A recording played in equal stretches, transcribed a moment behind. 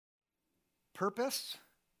purpose,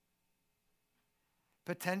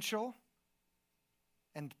 potential,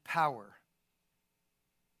 and power.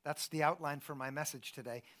 That's the outline for my message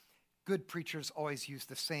today. Good preachers always use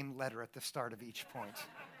the same letter at the start of each point.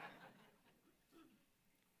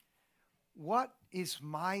 What is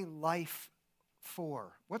my life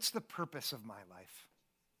for? What's the purpose of my life?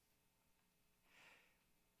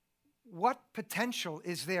 What potential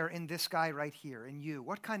is there in this guy right here, in you?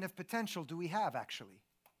 What kind of potential do we have, actually?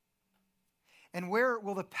 And where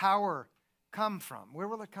will the power come from? Where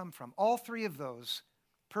will it come from? All three of those,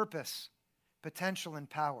 purpose, potential, and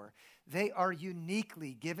power, they are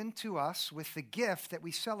uniquely given to us with the gift that we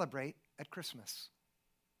celebrate at Christmas.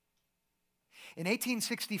 In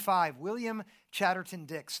 1865, William Chatterton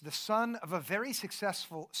Dix, the son of a very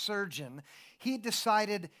successful surgeon, he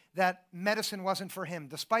decided that medicine wasn't for him,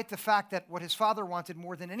 despite the fact that what his father wanted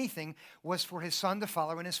more than anything was for his son to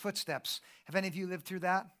follow in his footsteps. Have any of you lived through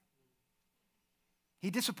that? He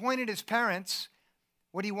disappointed his parents.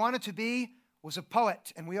 What he wanted to be was a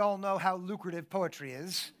poet, and we all know how lucrative poetry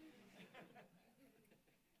is.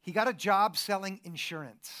 He got a job selling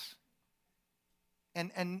insurance.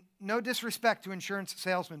 And no disrespect to insurance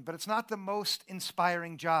salesmen, but it's not the most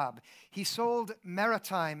inspiring job. He sold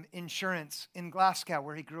maritime insurance in Glasgow,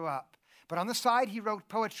 where he grew up. But on the side, he wrote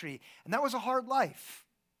poetry, and that was a hard life.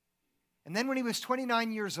 And then when he was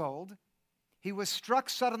 29 years old, he was struck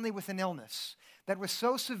suddenly with an illness that was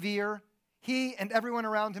so severe, he and everyone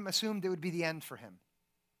around him assumed it would be the end for him.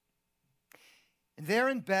 And there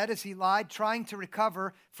in bed, as he lied, trying to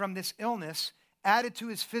recover from this illness, added to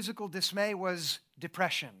his physical dismay was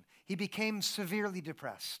depression. He became severely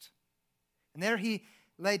depressed. And there he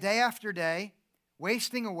lay day after day,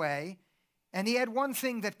 wasting away, and he had one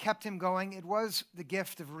thing that kept him going. It was the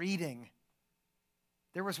gift of reading.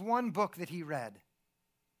 There was one book that he read,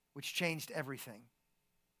 which changed everything.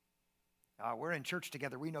 We're in church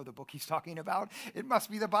together. We know the book he's talking about. It must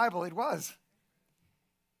be the Bible. It was.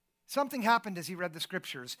 Something happened as he read the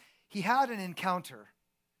scriptures. He had an encounter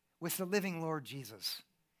with the living Lord Jesus.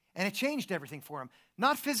 And it changed everything for him.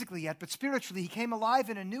 Not physically yet, but spiritually. He came alive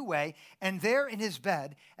in a new way. And there in his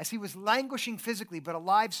bed, as he was languishing physically, but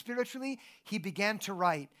alive spiritually, he began to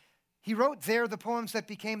write. He wrote there the poems that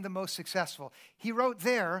became the most successful. He wrote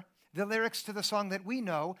there the lyrics to the song that we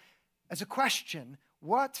know as a question: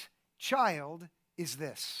 what child is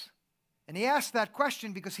this? And he asked that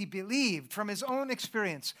question because he believed from his own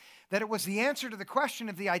experience that it was the answer to the question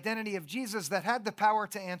of the identity of Jesus that had the power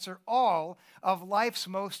to answer all of life's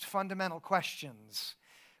most fundamental questions.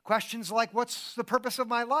 Questions like, what's the purpose of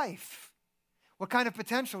my life? What kind of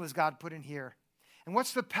potential has God put in here? And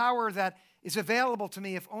what's the power that is available to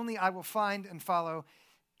me if only I will find and follow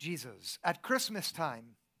Jesus? At Christmas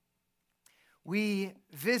time, we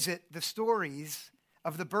visit the stories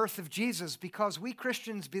of the birth of Jesus because we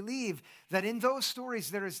Christians believe that in those stories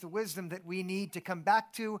there is the wisdom that we need to come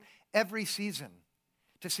back to every season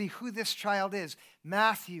to see who this child is.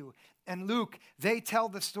 Matthew and Luke, they tell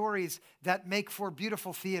the stories that make for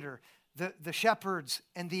beautiful theater. The shepherds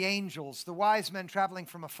and the angels, the wise men traveling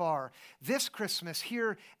from afar. This Christmas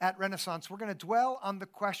here at Renaissance, we're going to dwell on the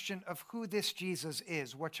question of who this Jesus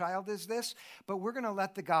is. What child is this? But we're going to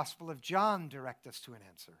let the Gospel of John direct us to an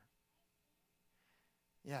answer.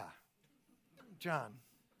 Yeah, John.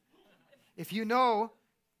 If you know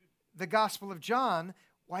the Gospel of John,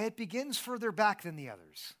 why, it begins further back than the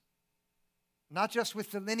others. Not just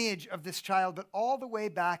with the lineage of this child, but all the way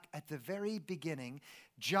back at the very beginning.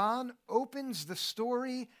 John opens the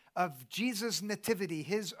story of Jesus' nativity,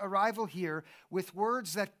 his arrival here, with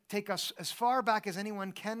words that take us as far back as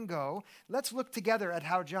anyone can go. Let's look together at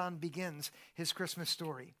how John begins his Christmas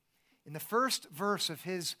story. In the first verse of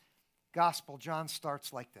his Gospel, John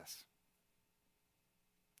starts like this.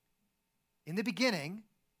 In the beginning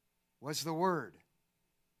was the Word,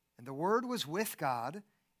 and the Word was with God,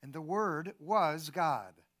 and the Word was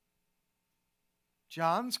God.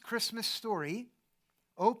 John's Christmas story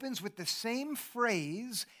opens with the same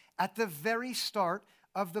phrase at the very start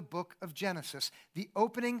of the book of Genesis, the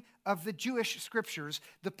opening of the Jewish scriptures,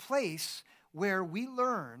 the place where we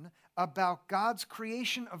learn about God's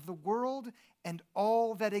creation of the world and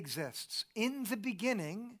all that exists. In the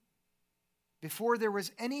beginning, before there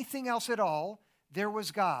was anything else at all, there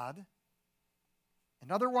was God.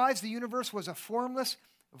 And otherwise, the universe was a formless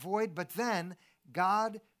void, but then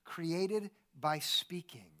God created by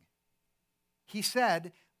speaking. He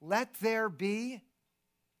said, "Let there be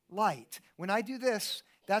light." When I do this,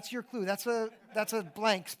 that's your clue. That's a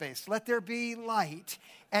blank space. Let there be light.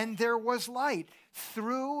 And there was light.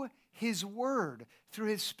 Through his word, through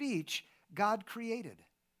his speech, God created.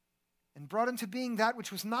 and brought into being that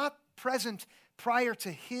which was not present prior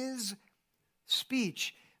to his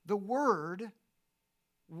speech. The Word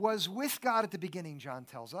was with God at the beginning, John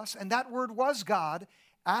tells us, and that Word was God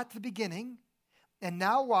at the beginning. And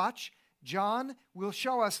now watch, John will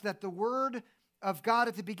show us that the Word of God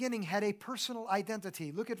at the beginning had a personal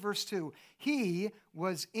identity. Look at verse 2. He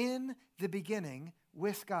was in the beginning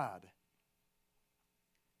with God.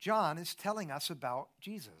 John is telling us about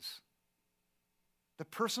Jesus. The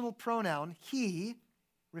personal pronoun he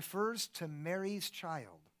refers to Mary's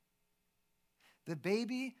child. The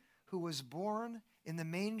baby who was born in the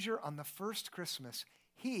manger on the first Christmas,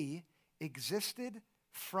 he existed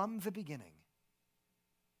from the beginning.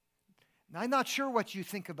 Now, I'm not sure what you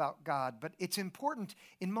think about God, but it's important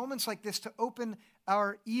in moments like this to open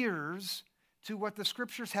our ears to what the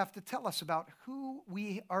Scriptures have to tell us about who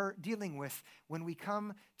we are dealing with when we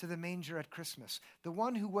come to the manger at Christmas. The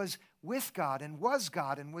one who was with God and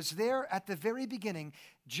was there at the very beginning.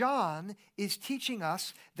 John is teaching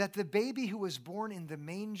us that the baby who was born in the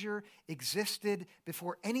manger existed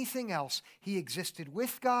before anything else. He existed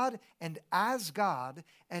with God and as God.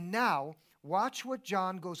 And now, watch what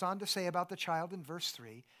John goes on to say about the child in verse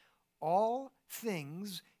 3. All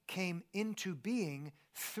things came into being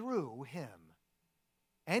through him.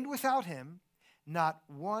 And without him, not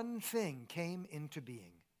one thing came into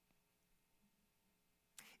being.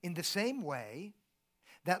 In the same way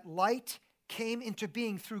that light came into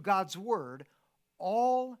being through God's word,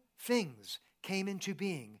 all things came into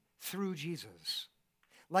being through Jesus.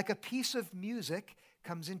 Like a piece of music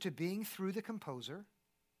comes into being through the composer,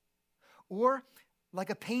 or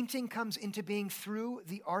like a painting comes into being through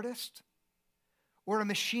the artist, or a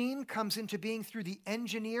machine comes into being through the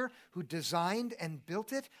engineer who designed and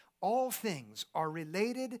built it, all things are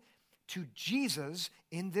related to Jesus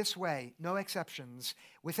in this way, no exceptions.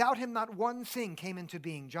 Without him, not one thing came into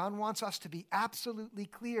being. John wants us to be absolutely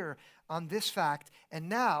clear on this fact. And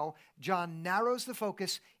now, John narrows the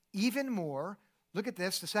focus even more. Look at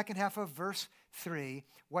this, the second half of verse 3.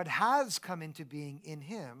 What has come into being in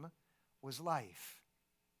him was life.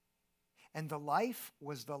 And the life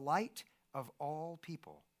was the light of all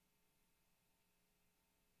people.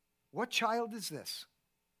 What child is this?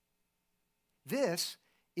 This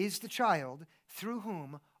is the child through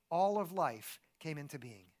whom all of life came into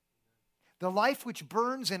being. The life which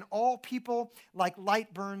burns in all people like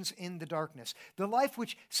light burns in the darkness. The life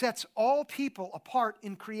which sets all people apart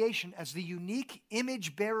in creation as the unique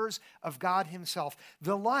image bearers of God himself.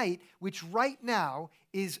 The light which right now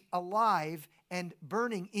is alive and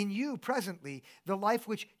burning in you presently. The life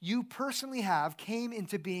which you personally have came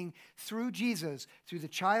into being through Jesus, through the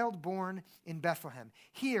child born in Bethlehem.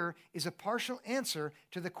 Here is a partial answer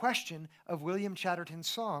to the question of William Chatterton's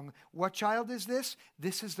song. What child is this?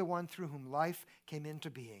 This is the one through whom life came into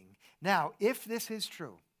being. Now, if this is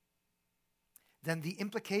true, then the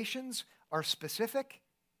implications are specific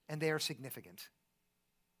and they are significant.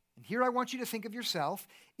 And here I want you to think of yourself.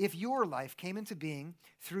 If your life came into being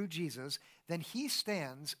through Jesus, then he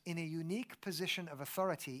stands in a unique position of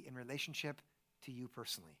authority in relationship to you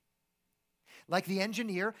personally. Like the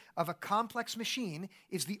engineer of a complex machine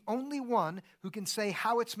is the only one who can say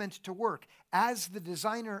how it's meant to work. As the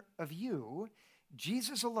designer of you,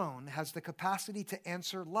 Jesus alone has the capacity to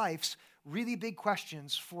answer life's really big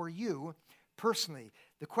questions for you personally.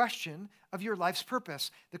 The question of your life's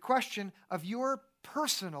purpose, the question of your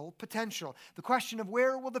personal potential, the question of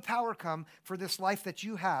where will the power come for this life that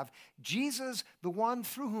you have. Jesus, the one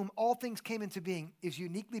through whom all things came into being, is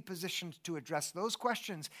uniquely positioned to address those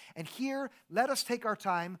questions. And here, let us take our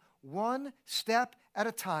time one step at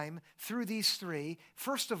a time through these three.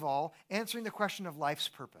 First of all, answering the question of life's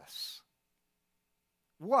purpose.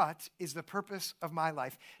 What is the purpose of my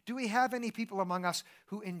life? Do we have any people among us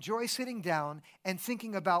who enjoy sitting down and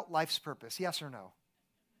thinking about life's purpose? Yes or no?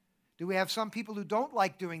 Do we have some people who don't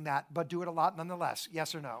like doing that, but do it a lot nonetheless?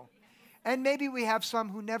 Yes or no? And maybe we have some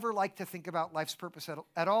who never like to think about life's purpose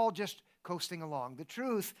at all, just coasting along. The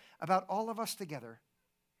truth about all of us together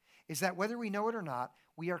is that whether we know it or not,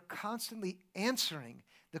 we are constantly answering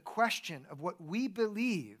the question of what we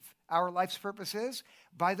believe our life's purpose is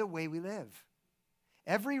by the way we live.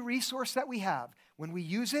 Every resource that we have, when we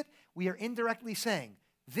use it, we are indirectly saying,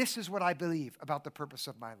 this is what I believe about the purpose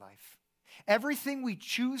of my life. Everything we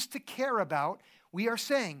choose to care about, we are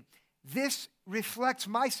saying, this reflects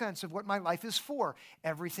my sense of what my life is for.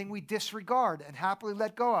 Everything we disregard and happily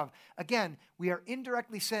let go of, again, we are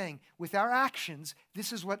indirectly saying, with our actions,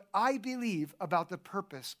 this is what I believe about the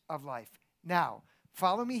purpose of life. Now,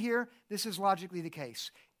 follow me here. This is logically the case.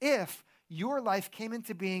 If your life came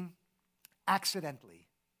into being accidentally,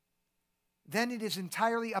 then it is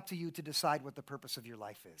entirely up to you to decide what the purpose of your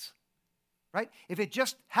life is, right? If it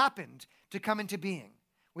just happened to come into being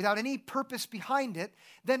without any purpose behind it,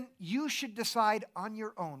 then you should decide on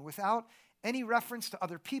your own without any reference to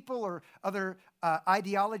other people or other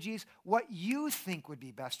ideologies what you think would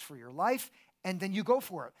be best for your life, and then you go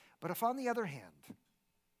for it. But if on the other hand,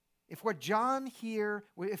 if what John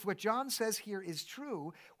says here is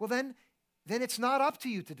true, well then it's not up to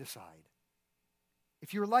you to decide.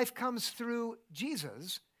 If your life comes through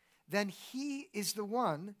Jesus, then he is the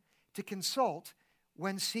one to consult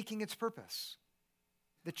when seeking its purpose.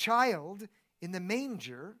 The child in the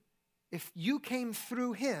manger, if you came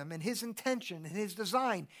through him and his intention and his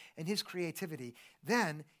design and his creativity,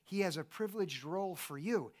 then he has a privileged role for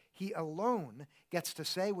you. He alone gets to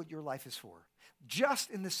say what your life is for. Just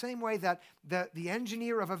in the same way that the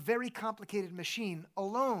engineer of a very complicated machine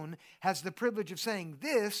alone has the privilege of saying,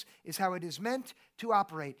 this is how it is meant to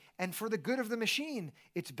operate. And for the good of the machine,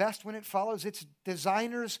 it's best when it follows its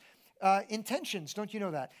designer's intentions. Don't you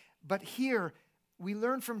know that? But here, we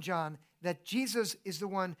learn from John that Jesus is the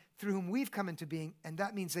one through whom we've come into being, and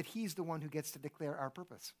that means that he's the one who gets to declare our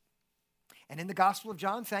purpose. And in the Gospel of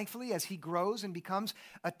John, thankfully, as he grows and becomes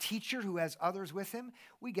a teacher who has others with him,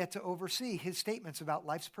 we get to oversee his statements about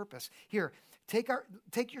life's purpose. Here, take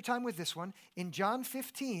your time with this one. In John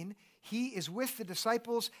 15, he is with the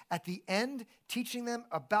disciples at the end, teaching them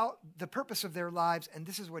about the purpose of their lives, and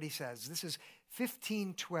this is what he says. This is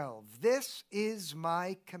 15:12. This is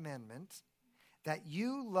my commandment, that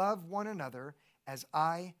you love one another as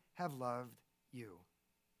I have loved you.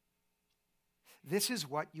 This is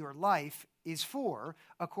what your life is for,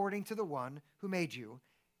 according to the one who made you,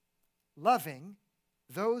 loving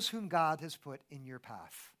those whom God has put in your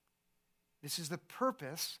path. This is the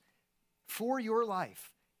purpose for your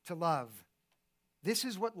life, to love. This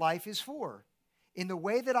is what life is for. In the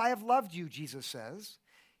way that I have loved you, Jesus says,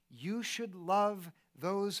 you should love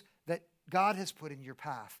those that God has put in your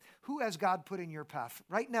path. Who has God put in your path?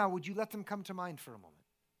 Right now, would you let them come to mind for a moment?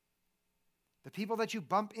 The people that you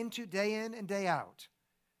bump into day in and day out.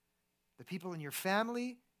 The people in your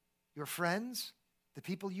family, your friends, the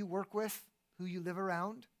people you work with, who you live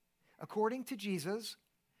around. According to Jesus,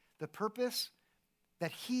 the purpose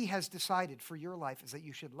that he has decided for your life is that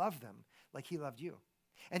you should love them like he loved you.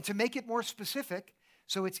 And to make it more specific,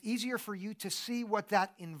 so it's easier for you to see what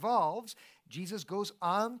that involves, Jesus goes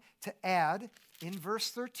on to add in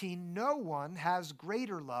verse 13, no one has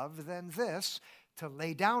greater love than this, to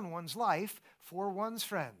lay down one's life for one's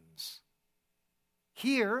friends.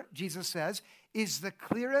 Here, Jesus says, is the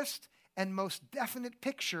clearest and most definite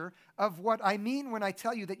picture of what I mean when I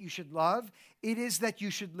tell you that you should love. It is that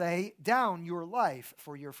you should lay down your life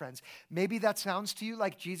for your friends. Maybe that sounds to you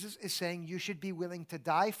like Jesus is saying you should be willing to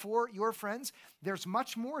die for your friends. There's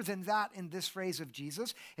much more than that in this phrase of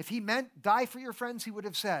Jesus. If he meant die for your friends, he would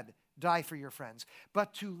have said, die for your friends.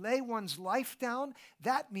 But to lay one's life down,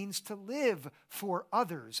 that means to live for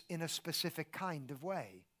others in a specific kind of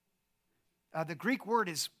way. The Greek word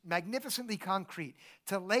is magnificently concrete.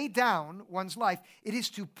 To lay down one's life, it is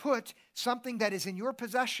to put something that is in your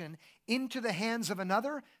possession into the hands of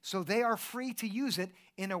another so they are free to use it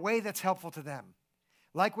in a way that's helpful to them.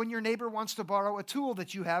 Like when your neighbor wants to borrow a tool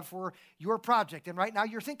that you have for your project, and right now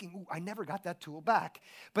you're thinking, ooh, I never got that tool back.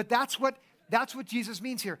 But that's what Jesus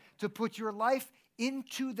means here, to put your life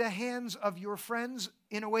into the hands of your friends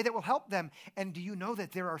in a way that will help them. And do you know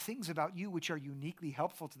that there are things about you which are uniquely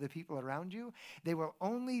helpful to the people around you? They will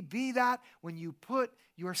only be that when you put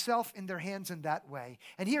yourself in their hands in that way.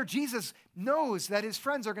 And here Jesus knows that his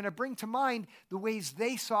friends are going to bring to mind the ways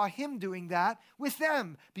they saw him doing that with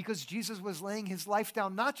them, because Jesus was laying his life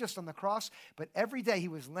down not just on the cross, but every day he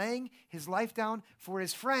was laying his life down for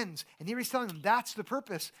his friends. And here he's telling them, that's the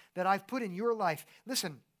purpose that I've put in your life.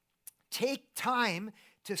 Listen, take time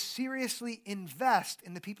to seriously invest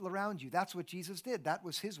in the people around you. That's what Jesus did. That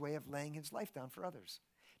was his way of laying his life down for others.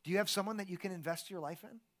 Do you have someone that you can invest your life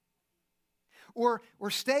in? Or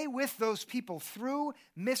stay with those people through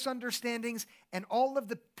misunderstandings and all of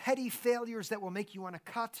the petty failures that will make you want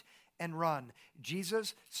to cut and run.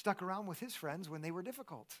 Jesus stuck around with his friends when they were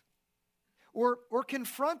difficult. Or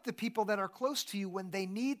confront the people that are close to you when they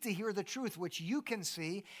need to hear the truth, which you can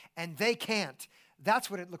see and they can't.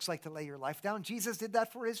 That's what it looks like to lay your life down. Jesus did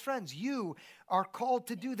that for his friends. You are called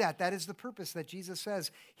to do that. That is the purpose that Jesus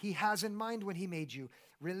says he has in mind when he made you.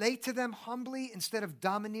 Relate to them humbly instead of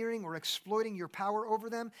domineering or exploiting your power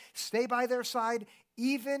over them. Stay by their side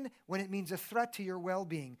even when it means a threat to your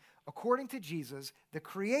well-being. According to Jesus, the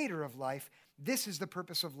creator of life, this is the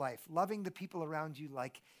purpose of life, loving the people around you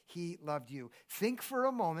like he loved you. Think for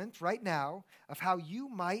a moment right now of how you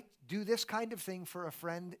might do this kind of thing for a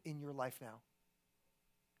friend in your life now.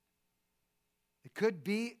 It could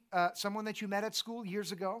be someone that you met at school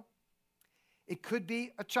years ago. It could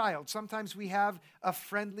be a child. Sometimes we have a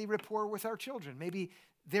friendly rapport with our children. Maybe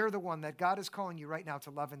they're the one that God is calling you right now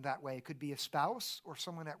to love in that way. It could be a spouse or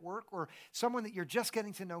someone at work or someone that you're just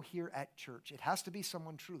getting to know here at church. It has to be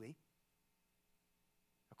someone truly.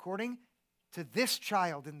 According to this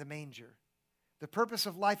child in the manger, the purpose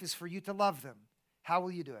of life is for you to love them. How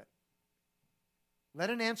will you do it?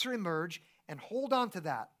 Let an answer emerge and hold on to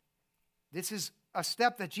that. This is a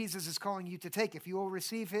step that Jesus is calling you to take. If you will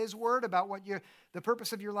receive his word about what the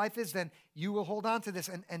purpose of your life is, then you will hold on to this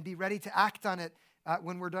and be ready to act on it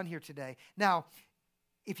when we're done here today. Now,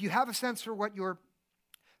 if you have a sense for what your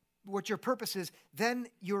purpose is, then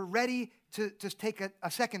you're ready to take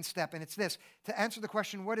a second step, and it's this: to answer the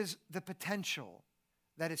question, what is the potential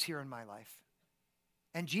that is here in my life?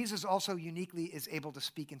 And Jesus also uniquely is able to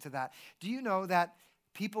speak into that. Do you know that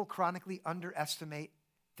people chronically underestimate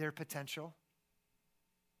their potential?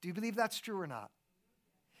 Do you believe that's true or not?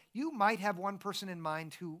 You might have one person in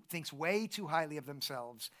mind who thinks way too highly of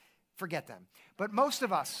themselves. Forget them. But most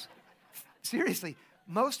of us, seriously,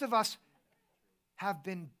 most of us have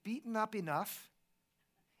been beaten up enough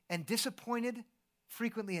and disappointed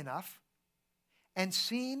frequently enough and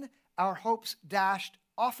seen our hopes dashed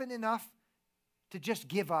often enough to just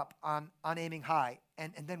give up on aiming high,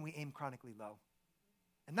 and then we aim chronically low.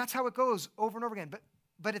 And that's how it goes over and over again.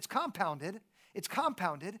 But it's compounded. It's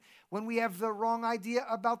compounded when we have the wrong idea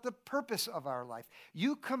about the purpose of our life.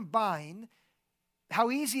 You combine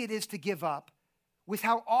how easy it is to give up with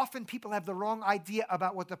how often people have the wrong idea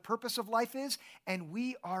about what the purpose of life is, and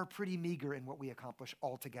we are pretty meager in what we accomplish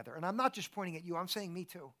altogether. And I'm not just pointing at you, I'm saying me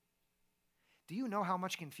too. Do you know how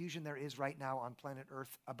much confusion there is right now on planet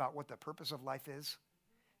Earth about what the purpose of life is?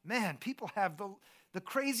 Man, people have the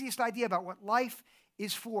craziest idea about what life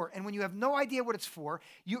is for. And when you have no idea what it's for,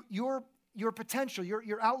 your potential,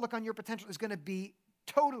 your outlook on your potential is going to be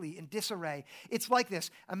totally in disarray. It's like this.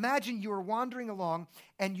 Imagine you are wandering along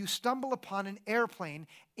and you stumble upon an airplane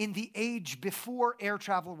in the age before air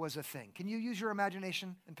travel was a thing. Can you use your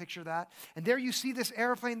imagination and picture that? And there you see this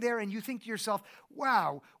airplane there and you think to yourself,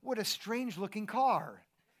 wow, what a strange looking car.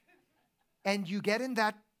 And you get in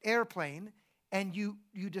that airplane and you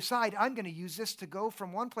decide, I'm going to use this to go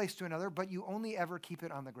from one place to another, but you only ever keep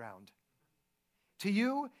it on the ground. To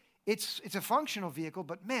you, it's a functional vehicle,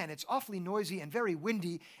 but man, it's awfully noisy and very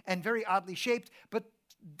windy and very oddly shaped, but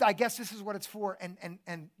I guess this is what it's for.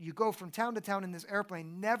 And you go from town to town in this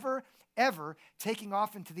airplane, never, ever taking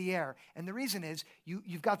off into the air. And the reason is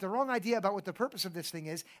you've got the wrong idea about what the purpose of this thing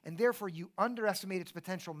is, and therefore you underestimate its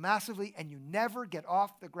potential massively, and you never get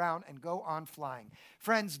off the ground and go on flying.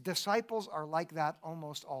 Friends, disciples are like that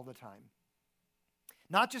almost all the time.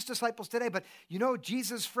 Not just disciples today, but you know,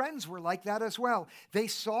 Jesus' friends were like that as well. They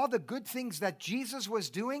saw the good things that Jesus was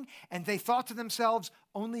doing, and they thought to themselves,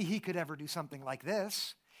 only he could ever do something like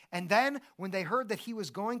this. And then when they heard that he was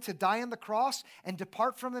going to die on the cross and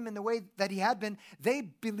depart from them in the way that he had been, they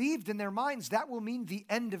believed in their minds that will mean the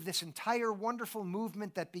end of this entire wonderful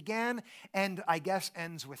movement that began and I guess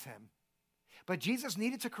ends with him. But Jesus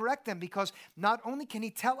needed to correct them because not only can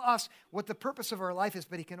he tell us what the purpose of our life is,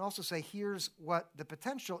 but he can also say, here's what the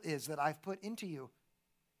potential is that I've put into you.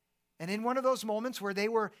 And in one of those moments where they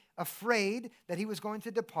were afraid that he was going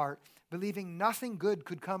to depart, believing nothing good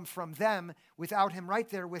could come from them without him right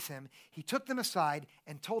there with him, he took them aside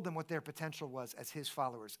and told them what their potential was as his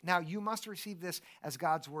followers. Now, you must receive this as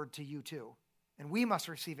God's word to you too. And we must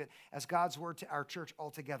receive it as God's word to our church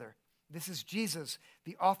altogether. This is Jesus,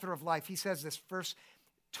 the author of life. He says this, verse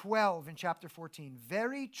 12 in chapter 14.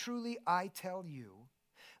 Very truly I tell you,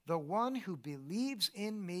 the one who believes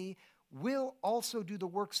in me will also do the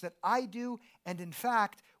works that I do, and in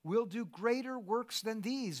fact will do greater works than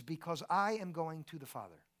these, because I am going to the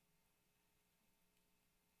Father.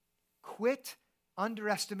 Quit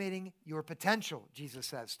underestimating your potential, Jesus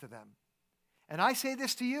says to them. And I say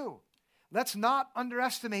this to you. Let's not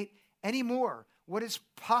underestimate anymore what is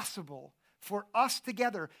possible for us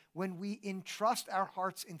together when we entrust our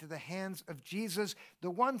hearts into the hands of Jesus, the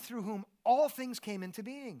one through whom all things came into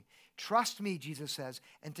being. Trust me, Jesus says,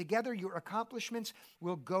 and together your accomplishments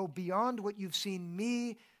will go beyond what you've seen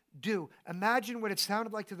me do. Imagine what it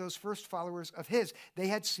sounded like to those first followers of his. They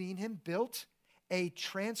had seen him built a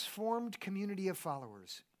transformed community of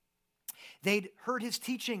followers. They'd heard his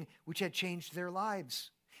teaching, which had changed their lives.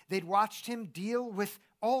 They'd watched him deal with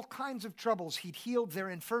all kinds of troubles. He'd healed their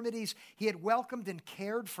infirmities. He had welcomed and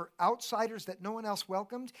cared for outsiders that no one else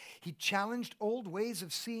welcomed. He challenged old ways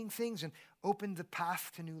of seeing things and opened the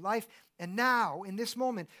path to new life. And now, in this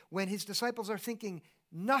moment, when his disciples are thinking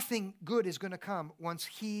nothing good is going to come once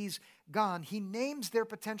he's gone, he names their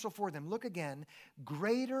potential for them. Look again.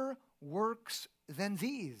 Greater works than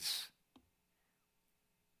these.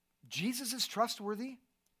 Jesus is trustworthy.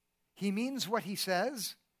 He means what he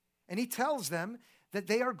says, and he tells them that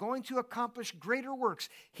they are going to accomplish greater works.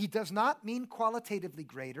 He does not mean qualitatively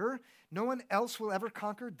greater. No one else will ever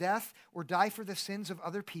conquer death or die for the sins of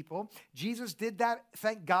other people. Jesus did that,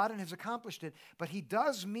 thank God, and has accomplished it. But he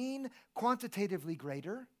does mean quantitatively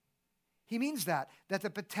greater. He means that the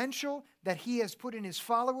potential that he has put in his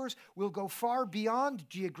followers will go far beyond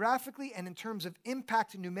geographically and in terms of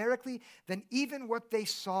impact numerically than even what they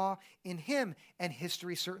saw in him. And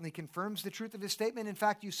history certainly confirms the truth of his statement. In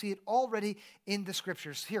fact, you see it already in the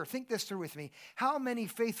scriptures. Here, think this through with me. How many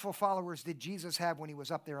faithful followers did Jesus have when he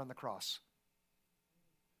was up there on the cross?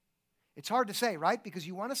 It's hard to say, right? Because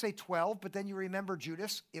you want to say 12, but then you remember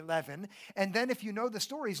Judas, 11. And then if you know the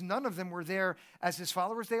stories, none of them were there as his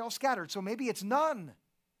followers. They all scattered. So maybe it's none.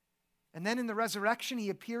 And then in the resurrection, he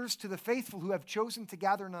appears to the faithful who have chosen to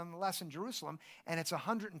gather nonetheless in Jerusalem, and it's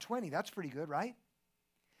 120. That's pretty good, right?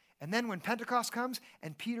 And then when Pentecost comes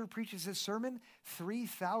and Peter preaches his sermon,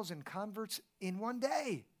 3,000 converts in one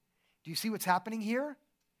day. Do you see what's happening here?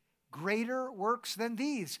 Greater works than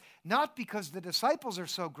these. Not because the disciples are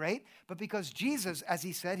so great, but because Jesus, as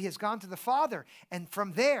he said, he has gone to the Father. And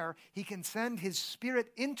from there, he can send his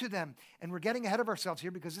Spirit into them. And we're getting ahead of ourselves here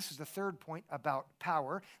because this is the third point about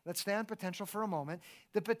power. Let's stay on potential for a moment.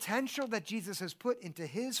 The potential that Jesus has put into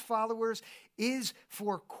his followers is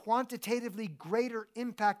for quantitatively greater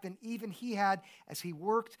impact than even he had as he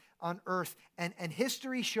worked on earth. And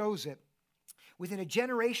history shows it. Within a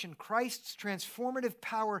generation, Christ's transformative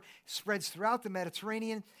power spreads throughout the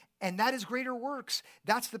Mediterranean, and that is greater works.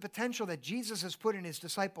 That's the potential that Jesus has put in his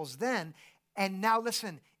disciples then, and now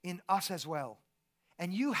listen, in us as well.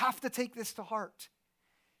 And you have to take this to heart,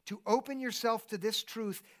 to open yourself to this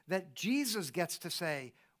truth that Jesus gets to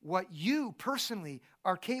say what you personally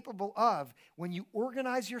are capable of when you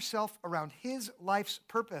organize yourself around his life's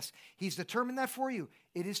purpose. He's determined that for you.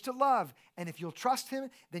 It is to love. And if you'll trust him,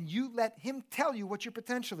 then you let him tell you what your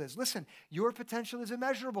potential is. Listen, your potential is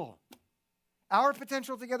immeasurable. Our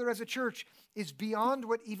potential together as a church is beyond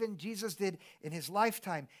what even Jesus did in his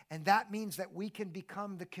lifetime. And that means that we can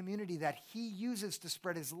become the community that he uses to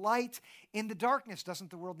spread his light in the darkness. Doesn't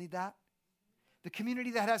the world need that? The community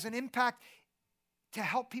that has an impact to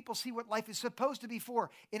help people see what life is supposed to be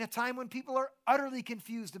for in a time when people are utterly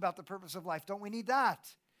confused about the purpose of life. Don't we need that?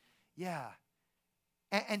 Yeah.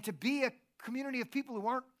 And to be a community of people who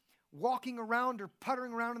aren't walking around or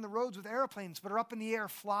puttering around in the roads with airplanes, but are up in the air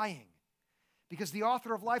flying. Because the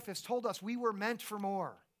author of life has told us we were meant for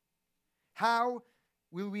more. How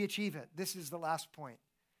will we achieve it? This is the last point.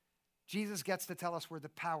 Jesus gets to tell us where the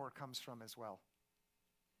power comes from as well.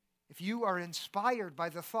 If you are inspired by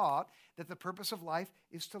the thought that the purpose of life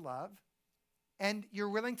is to love, and you're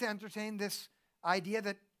willing to entertain this idea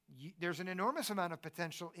that there's an enormous amount of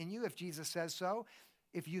potential in you if Jesus says so,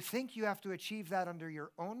 if you think you have to achieve that under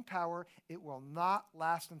your own power, it will not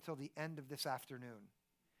last until the end of this afternoon.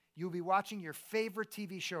 You'll be watching your favorite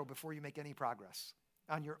TV show before you make any progress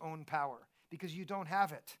on your own power because you don't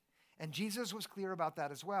have it. And Jesus was clear about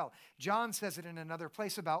that as well. John says it in another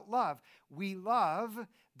place about love. We love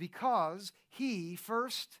because he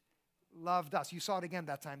first loved us. You saw it again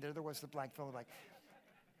that time. There was the blank fill in the blank.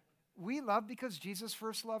 We love because Jesus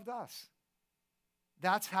first loved us.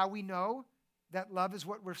 That's how we know that love is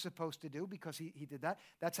what we're supposed to do because he did that.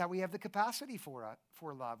 That's how we have the capacity for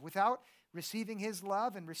love. Without receiving his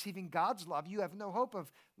love and receiving God's love, you have no hope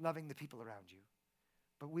of loving the people around you.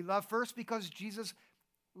 But we love first because Jesus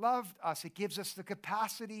loved us. It gives us the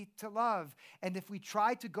capacity to love. And if we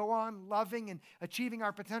try to go on loving and achieving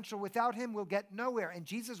our potential without him, we'll get nowhere. And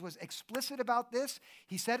Jesus was explicit about this.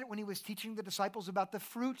 He said it when he was teaching the disciples about the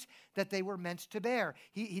fruit that they were meant to bear.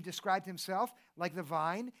 He described himself like the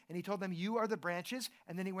vine, and he told them, you are the branches.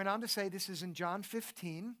 And then he went on to say, this is in John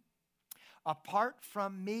 15, apart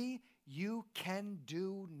from me, you can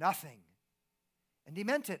do nothing. And he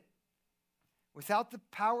meant it. Without the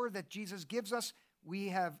power that Jesus gives us, we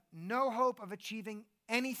have no hope of achieving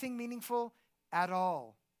anything meaningful at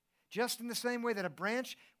all. Just in the same way that a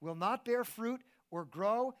branch will not bear fruit or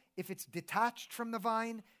grow if it's detached from the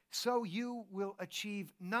vine, so you will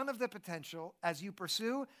achieve none of the potential as you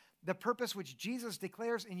pursue the purpose which Jesus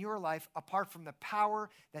declares in your life apart from the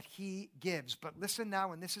power that he gives. But listen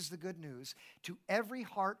now, and this is the good news. To every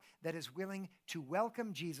heart that is willing to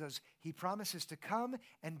welcome Jesus, he promises to come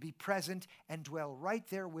and be present and dwell right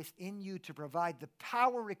there within you to provide the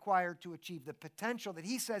power required to achieve the potential that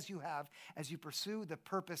he says you have as you pursue the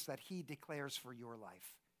purpose that he declares for your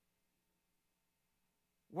life.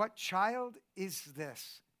 What child is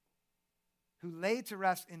this who lay to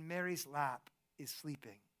rest in Mary's lap is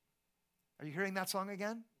sleeping? Are you hearing that song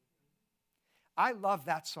again? I love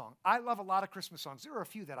that song. I love a lot of Christmas songs. There are a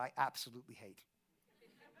few that I absolutely hate.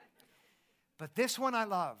 But this one I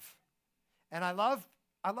love. And I love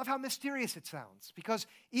how mysterious it sounds. Because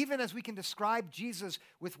even as we can describe Jesus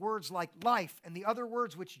with words like life and the other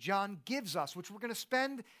words which John gives us, which we're going to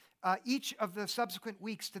spend each of the subsequent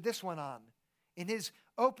weeks to this one on. In his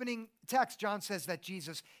opening text, John says that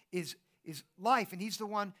Jesus is life, and he's the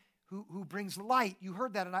one who brings light. You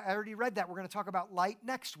heard that, and I already read that. We're going to talk about light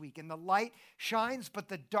next week. And the light shines, but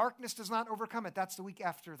the darkness does not overcome it. That's the week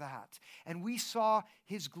after that. And we saw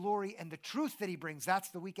his glory and the truth that he brings. That's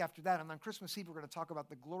the week after that. And on Christmas Eve, we're going to talk about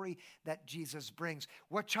the glory that Jesus brings.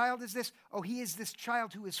 What child is this? Oh, he is this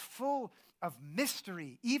child who is full of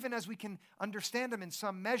mystery, even as we can understand him in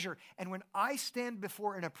some measure. And when I stand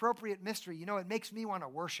before an appropriate mystery, it makes me want to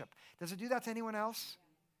worship. Does it do that to anyone else?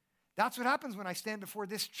 That's what happens when I stand before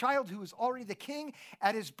this child who is already the king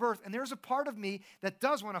at his birth. And there's a part of me that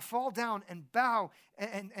does want to fall down and bow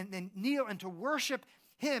and kneel and to worship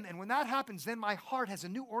him. And when that happens, then my heart has a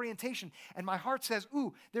new orientation. And my heart says,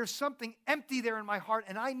 ooh, there's something empty there in my heart,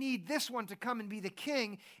 and I need this one to come and be the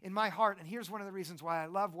king in my heart. And here's one of the reasons why I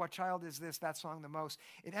love What Child Is This, that song, the most.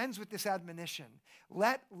 It ends with this admonition: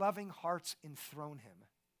 let loving hearts enthrone him.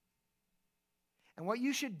 And what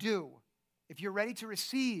you should do, if you're ready to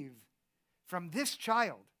receive from this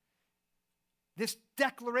child this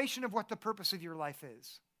declaration of what the purpose of your life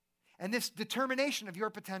is, and this determination of your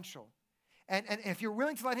potential, and if you're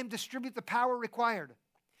willing to let him distribute the power required,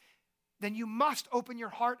 then you must open your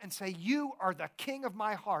heart and say, you are the king of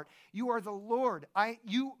my heart. You are the Lord.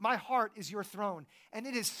 My heart is your throne. And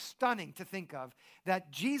it is stunning to think of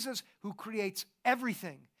that Jesus, who creates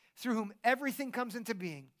everything, through whom everything comes into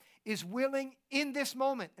being, is willing in this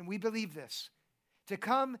moment, and we believe this, to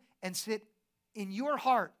come and sit in your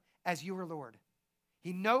heart as your Lord.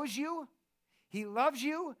 He knows you, he loves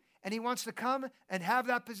you, and he wants to come and have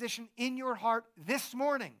that position in your heart this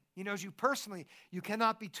morning. He knows you personally. You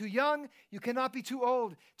cannot be too young, you cannot be too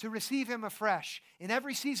old to receive him afresh. In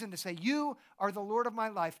every season to say, you are the Lord of my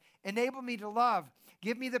life. Enable me to love.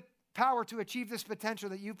 Give me the power to achieve this potential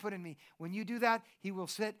that you put in me. When you do that, he will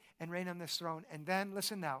sit and reign on this throne. And then,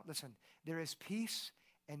 listen, there is peace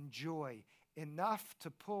and joy enough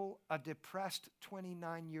to pull a depressed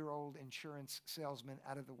 29-year-old insurance salesman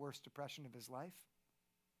out of the worst depression of his life,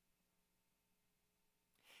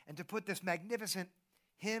 and to put this magnificent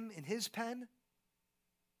hymn in his pen,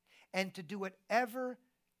 and to do whatever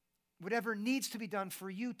needs to be done for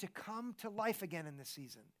you to come to life again in this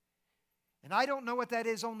season. And I don't know what that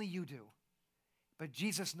is, only you do. But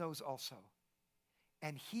Jesus knows also.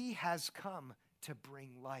 And he has come to bring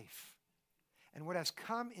life. And what has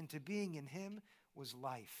come into being in him was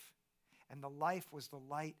life. And the life was the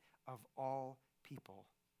light of all people.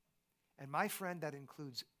 And my friend, that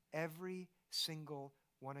includes every single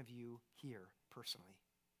one of you here personally.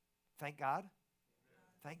 Thank God.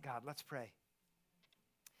 Thank God. Let's pray.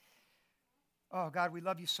 Oh, God, we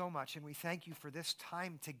love you so much, and we thank you for this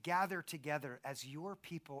time to gather together as your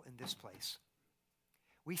people in this place.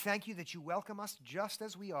 We thank you that you welcome us just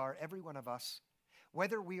as we are, every one of us,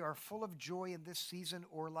 whether we are full of joy in this season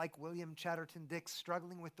or like William Chatterton Dix,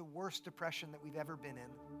 struggling with the worst depression that we've ever been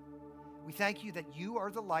in. We thank you that you are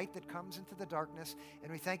the light that comes into the darkness,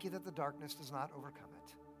 and we thank you that the darkness does not overcome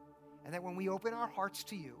it. And that when we open our hearts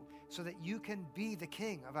to you so that you can be the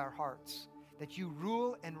king of our hearts, that you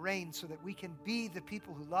rule and reign so that we can be the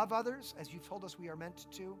people who love others as you've told us we are meant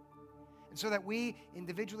to, and so that we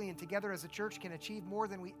individually and together as a church can achieve more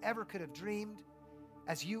than we ever could have dreamed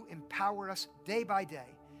as you empower us day by day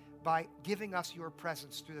by giving us your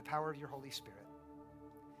presence through the power of your Holy Spirit.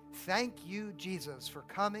 Thank you, Jesus, for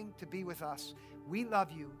coming to be with us. We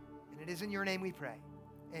love you, and it is in your name we pray.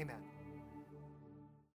 Amen.